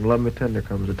movie when Love Me Tender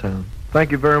comes to town.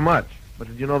 Thank you very much. But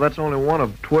did you know that's only one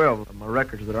of 12 of my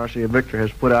records that RCA Victor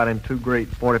has put out in two great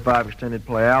 45 extended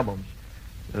play albums.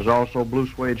 There's also Blue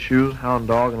Suede Shoes, Hound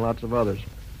Dog, and lots of others.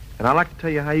 And I'd like to tell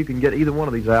you how you can get either one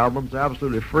of these albums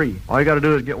absolutely free. All you got to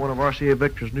do is get one of RCA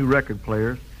Victor's new record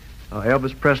players,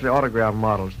 Elvis Presley autograph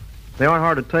models. They aren't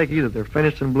hard to take either. They're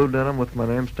finished in blue denim with my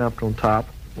name stamped on top.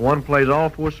 One plays all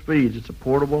 4 speeds. It's a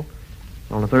portable,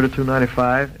 only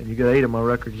 $32.95, and you get 8 of my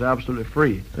records absolutely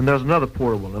free. And there's another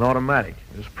portable, an automatic.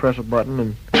 Just press a button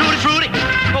and... Tutti frutti,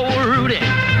 oh Rudy.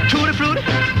 Tutti frutti,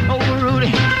 oh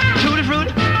Rudy. Tutti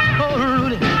frutti, oh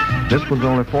Rudy. This one's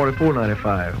only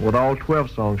 $44.95 with all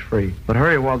 12 songs free. But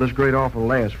hurry while this great offer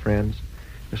lasts, friends.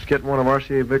 Just get one of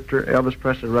RCA Victor Elvis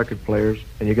Presley record players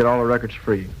and you get all the records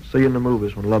free. See you in the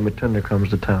movies when Love Me Tender comes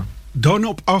to town. Dan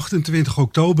op 28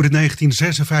 oktober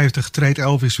 1956 treedt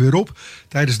Elvis weer op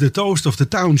tijdens de Toast of the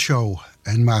Town Show.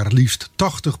 En maar liefst 80%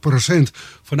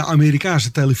 van de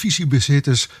Amerikaanse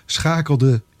televisiebezitters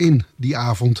schakelde in die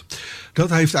avond. Dat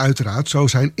heeft uiteraard zo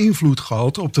zijn invloed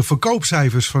gehad op de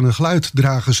verkoopcijfers van de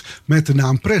geluiddragers met de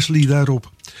naam Presley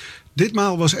daarop.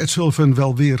 Ditmaal was Ed Sullivan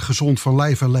wel weer gezond van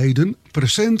lijf en leden,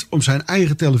 present om zijn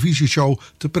eigen televisieshow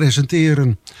te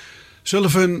presenteren.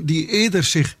 Sullivan, die eerder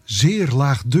zich zeer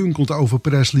laagdunkend over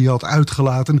Presley had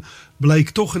uitgelaten, bleek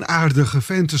toch een aardige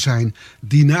vent te zijn,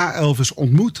 die na Elvis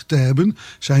ontmoet te hebben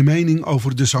zijn mening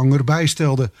over de zanger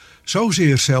bijstelde.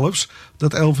 Zozeer zelfs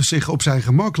dat Elvis zich op zijn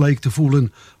gemak leek te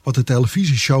voelen, wat de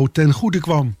televisieshow ten goede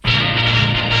kwam.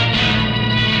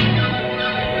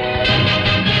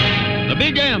 The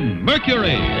Big M,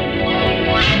 Mercury.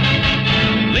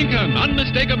 Lincoln,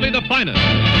 unmistakably the finest.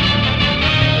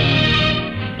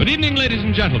 Good evening, ladies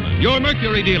and gentlemen. Your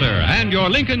Mercury dealer and your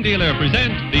Lincoln dealer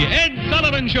present the Ed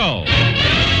Sullivan Show.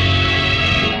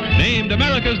 Named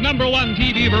America's #1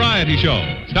 TV variety show,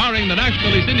 starring the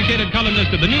nationally syndicated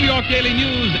columnist of the New York Daily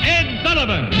News, Ed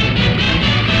Sullivan.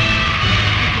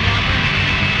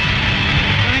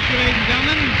 Thank you, ladies and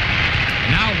gentlemen.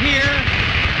 Now here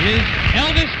is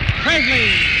Elvis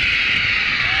Presley.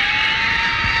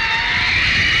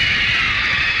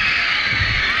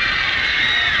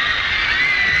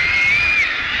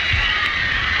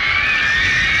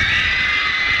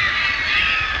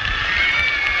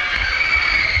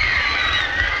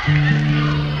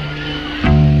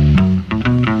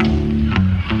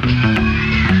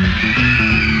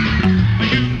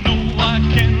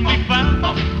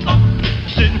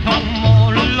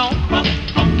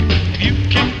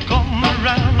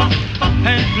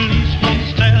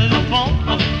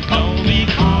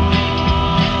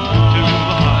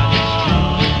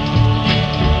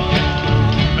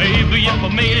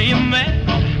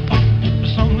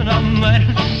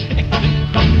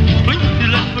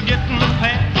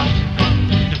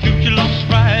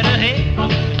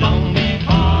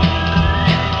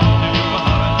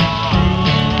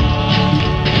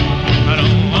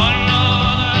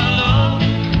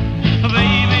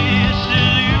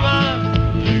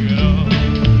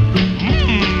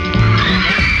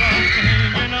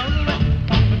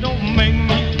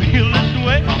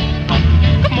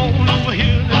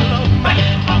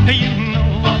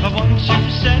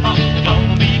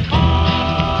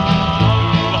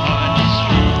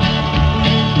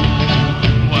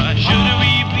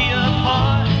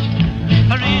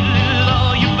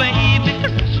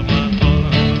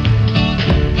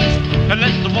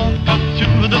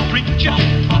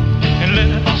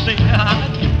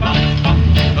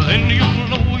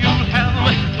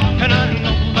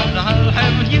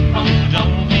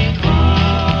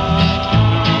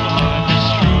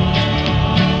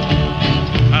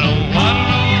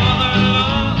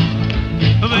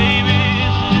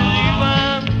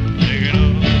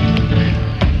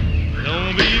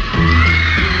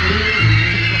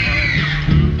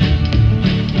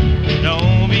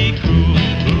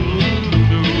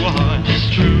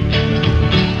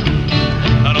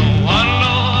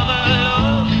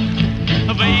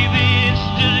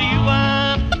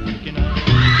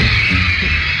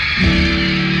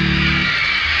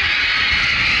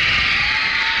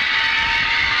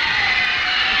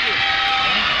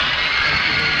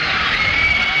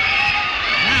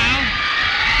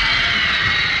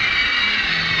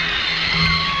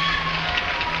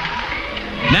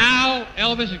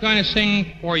 Elvis is going to sing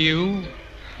for you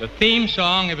the theme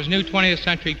song of his new 20th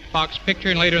Century Fox picture,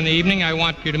 and later in the evening I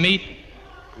want you to meet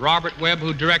Robert Webb,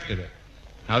 who directed it.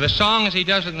 Now, the song, as he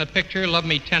does it in the picture, Love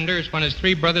Me Tender, is when his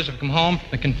three brothers have come home from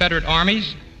the Confederate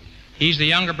armies. He's the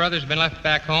younger brother who's been left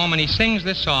back home, and he sings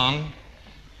this song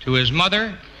to his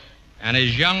mother and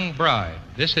his young bride.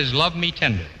 This is Love Me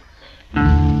Tender.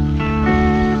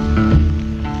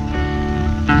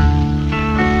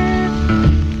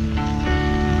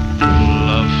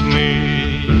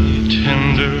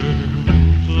 Tender,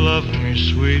 love me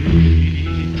sweet,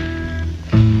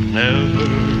 never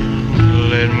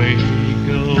let me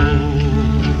go.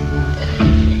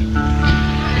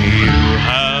 You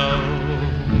have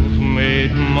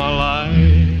made my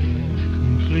life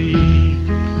complete,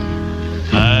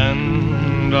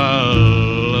 and I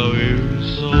love you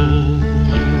so.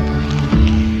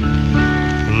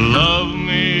 Love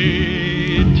me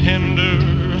tender,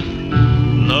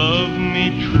 love me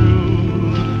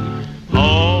true,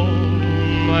 all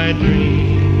my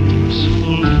dreams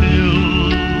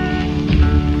fulfill.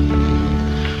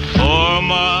 For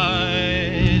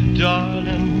my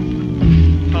darling,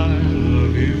 I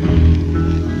love you,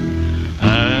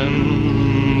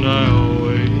 and I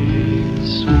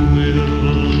always will.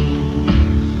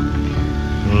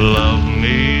 Love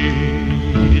me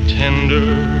tender,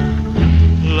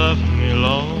 love me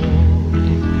long,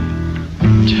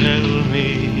 tell me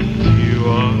you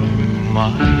are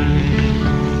mine.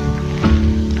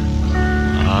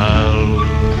 I'll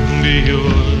be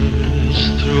yours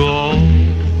through all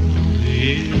the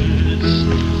years,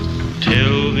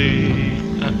 till the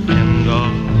end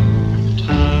of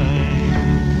time.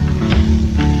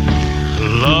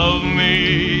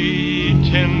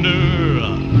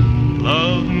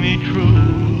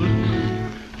 true,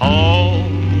 all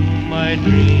my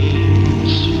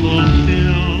dreams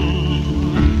fulfill.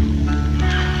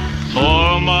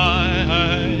 For my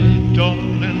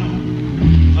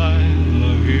darling, I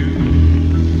love you,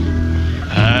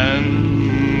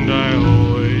 and I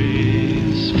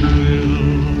always will.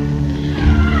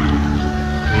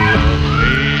 Love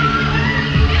me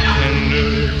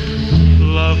tender,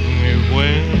 love me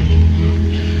when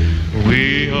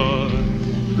we are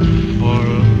far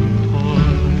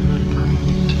apart.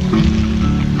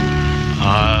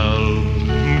 I'll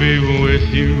be with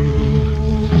you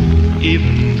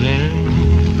even then,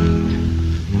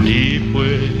 deep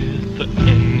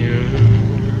within your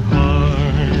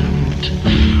heart.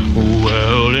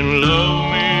 Well, then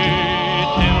love me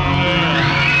tender,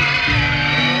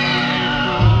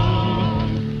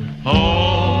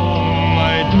 all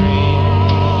my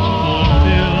dreams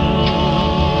fulfill.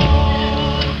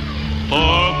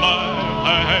 For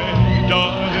my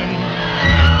darling,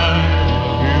 I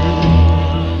love you,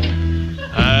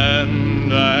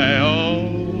 and I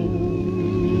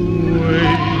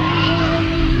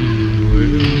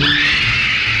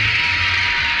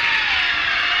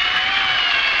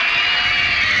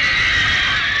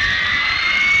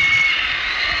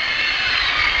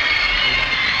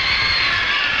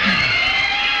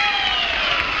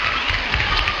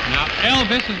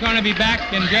Elvis is going to be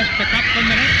back in just a couple of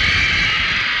minutes.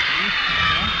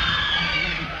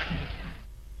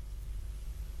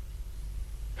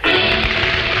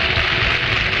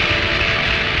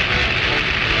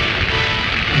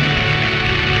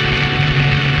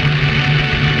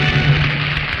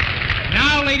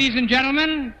 Now, ladies and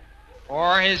gentlemen,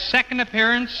 for his second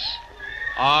appearance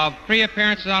of 3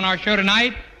 appearances on our show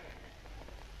tonight,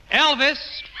 Elvis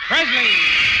Presley.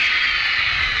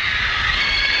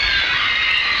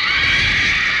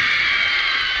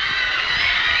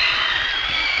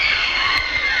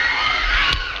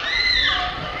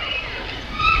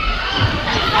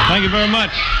 Thank you very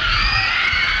much.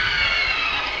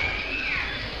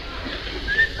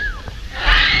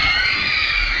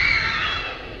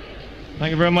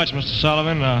 Thank you very much, Mr.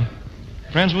 Sullivan.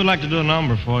 Friends, we'd like to do a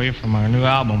number for you from our new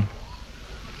album.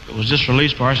 It was just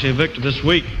released by RCA Victor this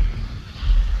week.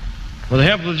 With the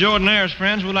help of the Jordanaires,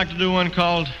 friends, we'd like to do one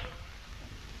called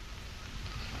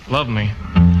Love Me.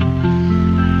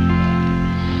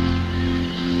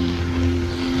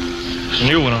 It's a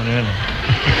new one on the end.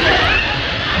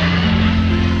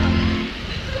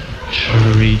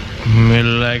 Treat me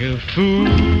like a fool,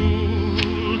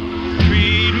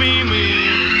 treat me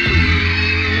mean,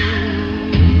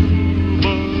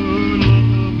 but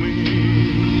love me.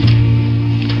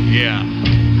 Yeah.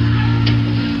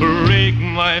 Break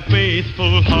my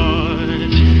faithful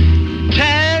heart,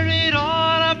 tear it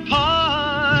all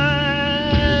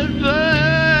apart,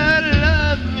 but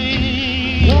love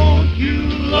me. Won't you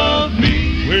love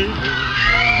me? Wherever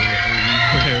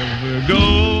we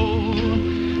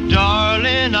go,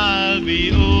 darling, I'll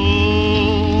be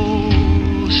oh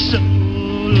so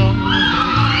lonely.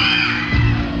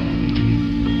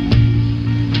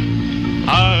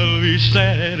 I'll be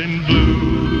sad and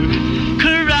blue,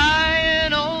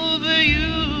 crying over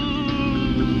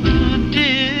you,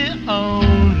 dear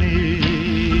only.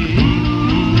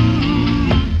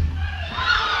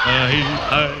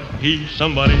 He's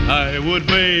somebody I would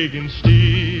beg and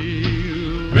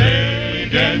steal,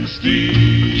 beg and steal,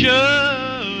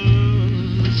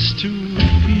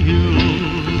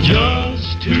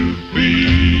 just to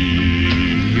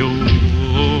feel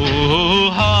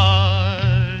your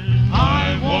heart.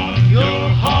 I want your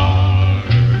heart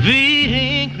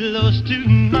beating close to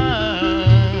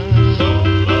mine. So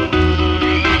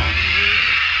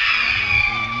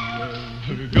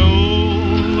wherever we go,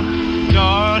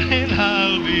 darling,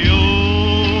 I'll be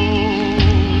oh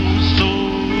so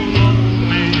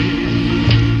lonely.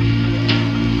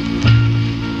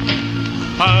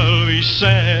 I'll be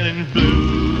sad and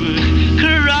blue,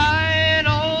 crying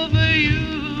over you,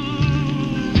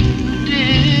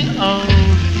 dear only.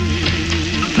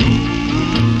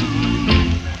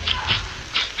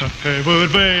 I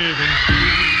would beg and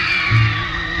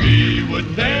steal, we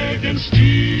would beg and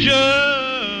steal,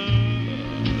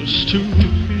 just to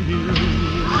feel,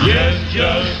 yes,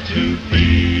 just to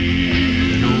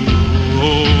feel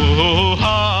your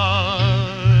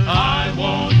heart. I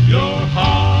want your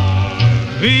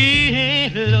heart being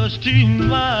close to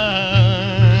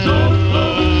mine, so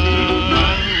close to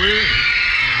mine. Wherever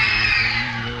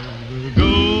we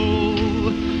go,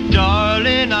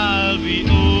 darling, I'll be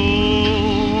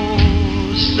oh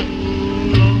so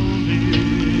lonely,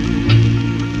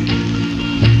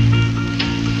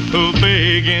 oh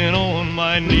begging on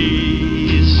my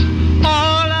knees.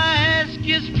 All I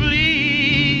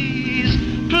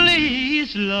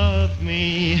love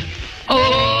me. Oh,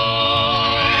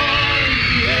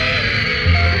 yeah.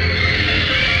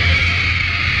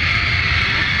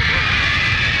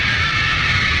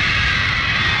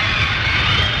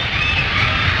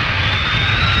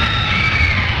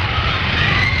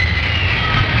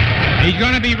 He's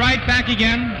going to be right back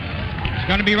again. He's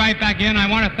going to be right back in. I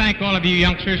want to thank all of you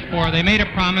youngsters for they made a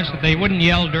promise that they wouldn't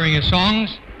yell during his songs,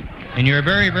 and you're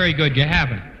very, very good. You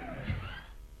haven't.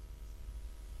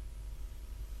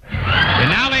 And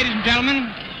now, ladies and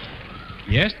gentlemen,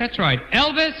 yes, that's right,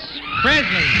 Elvis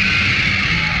Presley.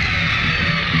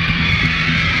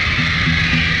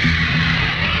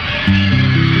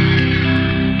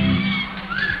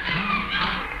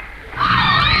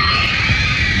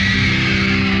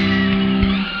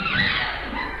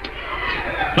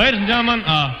 Ladies and gentlemen,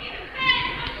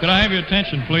 could I have your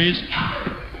attention, please?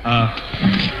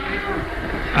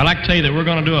 I'd like to tell you that we're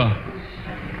going to do a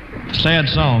sad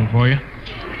song for you.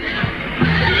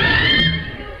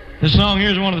 This song here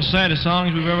is one of the saddest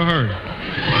songs we've ever heard.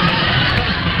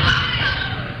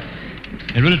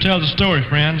 It really tells a story,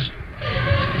 friends.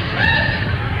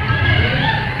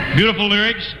 Beautiful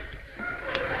lyrics.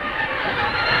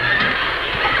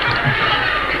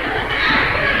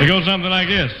 It goes something like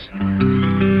this.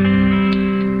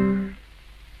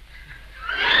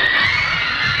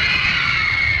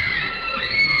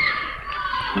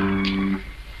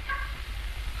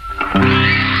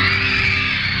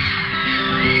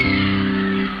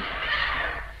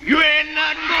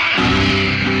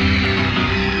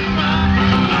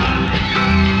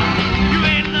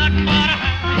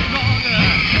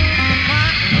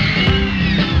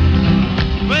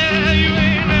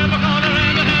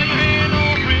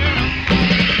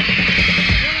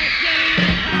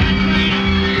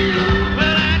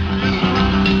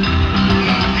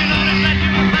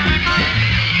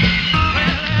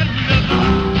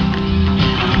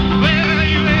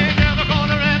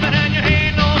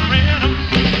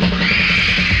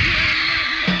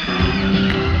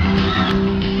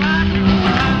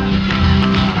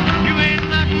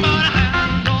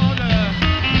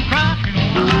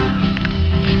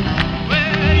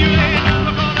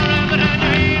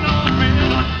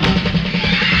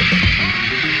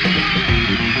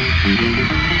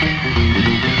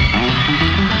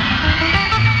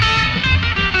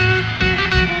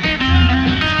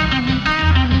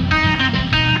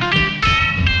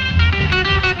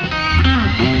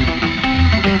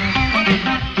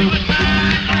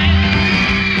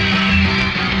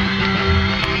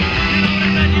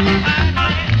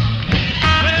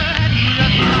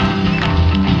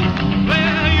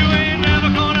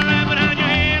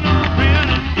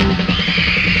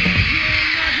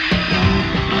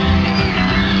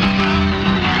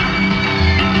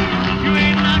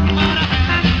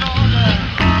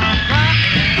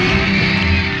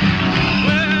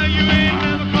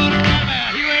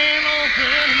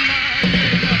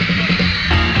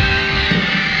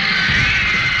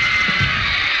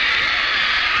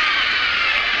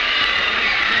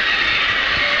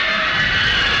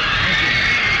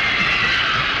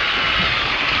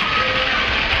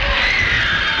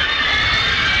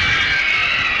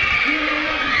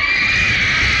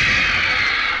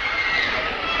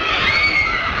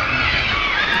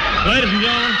 Ladies and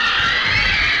gentlemen,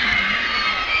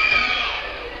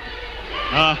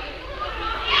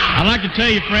 I'd like to tell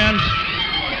you, friends,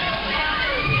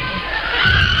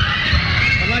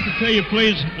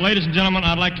 please, ladies and gentlemen,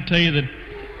 I'd like to tell you that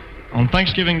on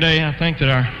Thanksgiving Day, I think that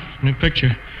our new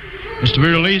picture is to be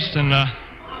released, and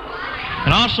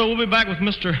also we'll be back with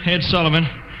Mr. Ed Sullivan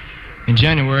in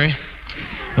January.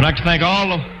 I'd like to thank all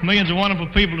the millions of wonderful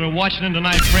people that are watching in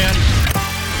tonight, friends.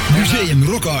 Museum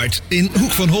Rock Art in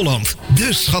Hoek van Holland.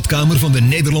 De schatkamer van de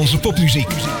Nederlandse popmuziek.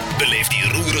 Beleef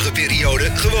die roerige periode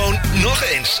gewoon nog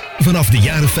eens. Vanaf de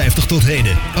jaren 50 tot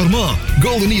heden. Armand,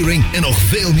 Golden Earring en nog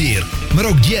veel meer. Maar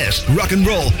ook jazz,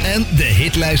 rock'n'roll en de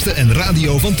hitlijsten en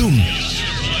radio van toen.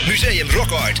 Museum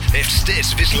Rock Art heeft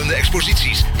steeds wisselende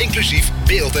exposities, inclusief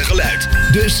beeld en geluid.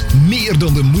 Dus meer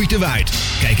dan de moeite waard.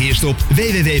 Kijk eerst op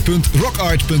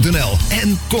www.rockart.nl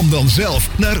en kom dan zelf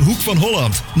naar Hoek van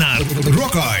Holland, naar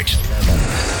Rock Art.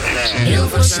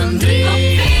 Hilversum 3.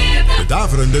 De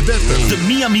daverende 30. De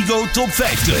Miamigo Top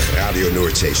 50. Radio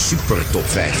Noordzee Super Top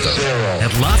 50.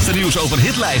 Het laatste nieuws over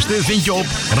hitlijsten vind je op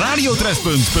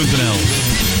radiotres.nl.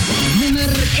 Nummer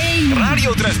 1.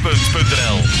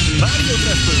 Radiotres.nl.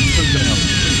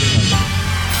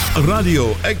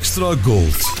 Radio Extra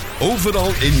Gold.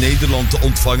 Overal in Nederland te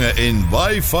ontvangen in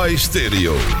wifi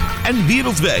stereo. En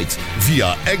wereldwijd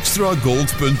via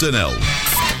extragold.nl.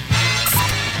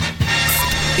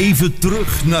 Even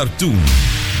terug naar toen.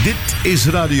 Dit is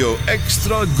Radio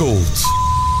Extra Gold.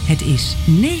 Het is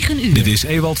 9 uur. Dit is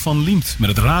Ewald van Liemt met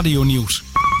het radionieuws.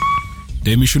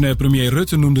 Demissionair premier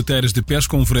Rutte noemde tijdens de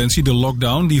persconferentie de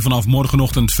lockdown, die vanaf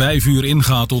morgenochtend 5 uur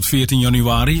ingaat tot 14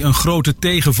 januari, een grote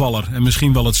tegenvaller en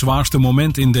misschien wel het zwaarste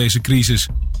moment in deze crisis.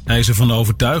 Hij is ervan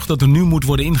overtuigd dat er nu moet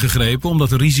worden ingegrepen omdat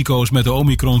de risico's met de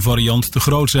Omicron-variant te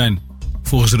groot zijn.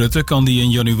 Volgens Rutte kan die in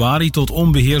januari tot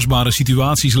onbeheersbare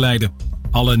situaties leiden.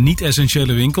 Alle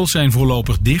niet-essentiële winkels zijn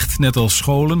voorlopig dicht, net als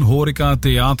scholen, horeca,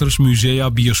 theaters,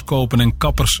 musea, bioscopen en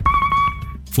kappers.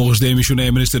 Volgens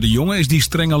demissionair minister De Jonge is die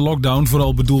strenge lockdown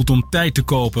vooral bedoeld om tijd te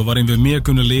kopen, waarin we meer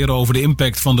kunnen leren over de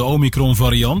impact van de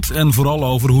Omicron-variant en vooral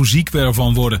over hoe ziek we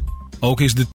ervan worden. Ook is de